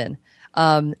play within.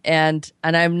 And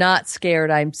I'm not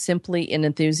scared. I'm simply in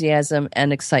enthusiasm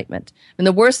and excitement. And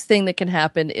the worst thing that can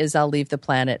happen is I'll leave the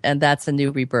planet, and that's a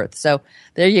new rebirth. So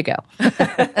there you go.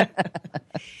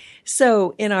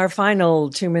 So in our final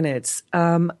 2 minutes,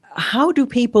 how do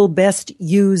people best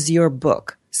use your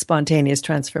book, Spontaneous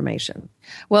Transformation?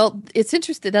 Well, it's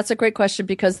interesting. That's a great question,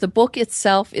 because the book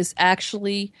itself is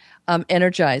actually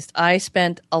energized. I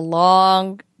spent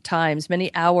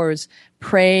many hours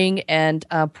praying and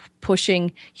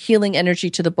pushing healing energy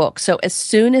to the book. So as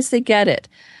soon as they get it,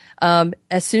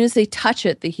 as soon as they touch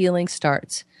it, the healing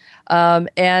starts.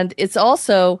 And it's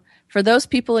also for those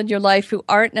people in your life who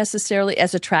aren't necessarily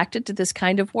as attracted to this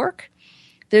kind of work.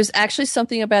 There's actually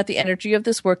something about the energy of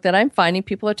this work that I'm finding,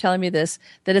 people are telling me this,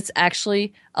 that it's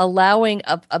actually allowing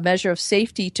a measure of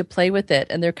safety to play with it.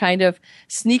 And they're kind of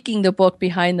sneaking the book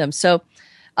behind them. So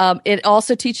it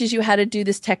also teaches you how to do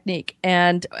this technique.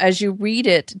 And as you read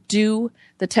it, do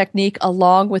the technique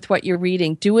along with what you're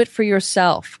reading. Do it for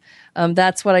yourself.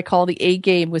 That's what I call the A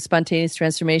game with spontaneous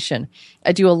transformation.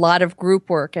 I do a lot of group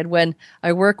work. And when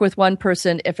I work with one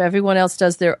person, if everyone else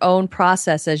does their own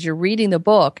process as you're reading the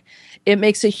book, it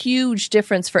makes a huge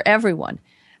difference for everyone.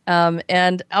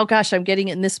 And oh gosh, I'm getting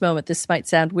it in this moment. This might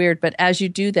sound weird, but as you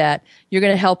do that, you're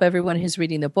going to help everyone who's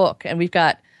reading the book. And we've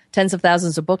got tens of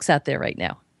thousands of books out there right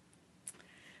now.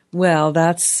 Well,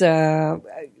 that's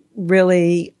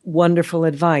really wonderful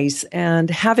advice. And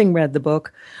having read the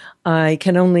book, I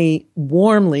can only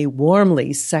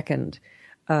warmly second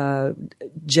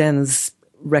Jen's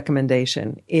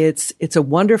recommendation. It's a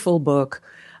wonderful book,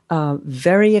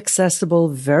 very accessible,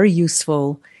 very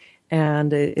useful,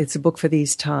 and it's a book for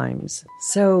these times.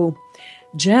 So,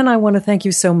 Jen, I want to thank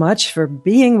you so much for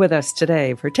being with us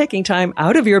today, for taking time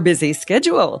out of your busy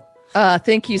schedule.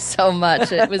 Thank you so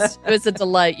much. It was a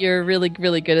delight. You're really,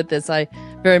 really good at this. I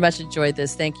very much enjoyed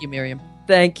this. Thank you, Miriam.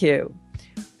 Thank you.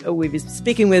 We've been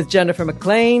speaking with Jennifer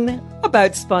Mclean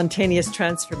about spontaneous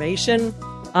transformation.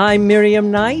 I'm Miriam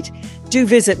Knight. Do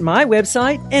visit my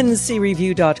website,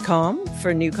 ncreview.com,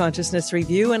 for New Consciousness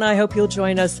Review, and I hope you'll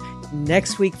join us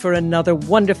next week for another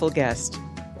wonderful guest.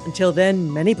 Until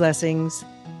then, many blessings.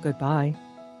 Goodbye.